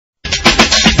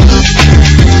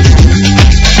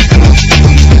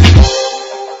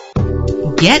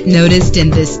Get noticed in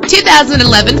this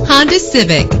 2011 Honda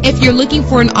Civic. If you're looking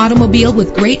for an automobile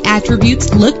with great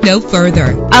attributes, look no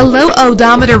further. A low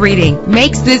odometer reading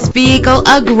makes this vehicle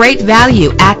a great value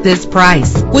at this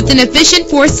price. With an efficient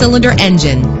 4-cylinder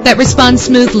engine that responds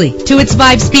smoothly to its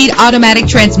 5-speed automatic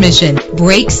transmission,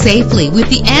 brakes safely with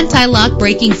the anti-lock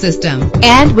braking system.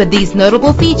 And with these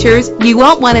notable features, you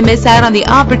won't want to miss out on the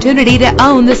opportunity to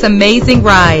own this amazing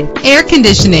ride. Air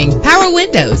conditioning, power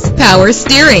windows, power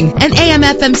steering, an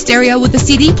AM/FM stereo with a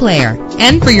CD player.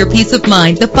 And for your peace of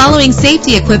mind, the following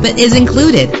safety equipment is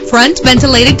included: front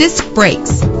ventilated disc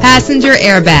brakes, passenger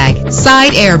airbag,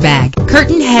 side airbag,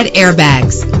 curtain head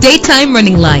airbags, daytime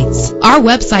running lights. Our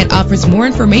website offers more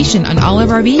information on all of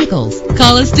our vehicles.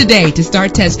 Call us today to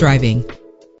start test driving.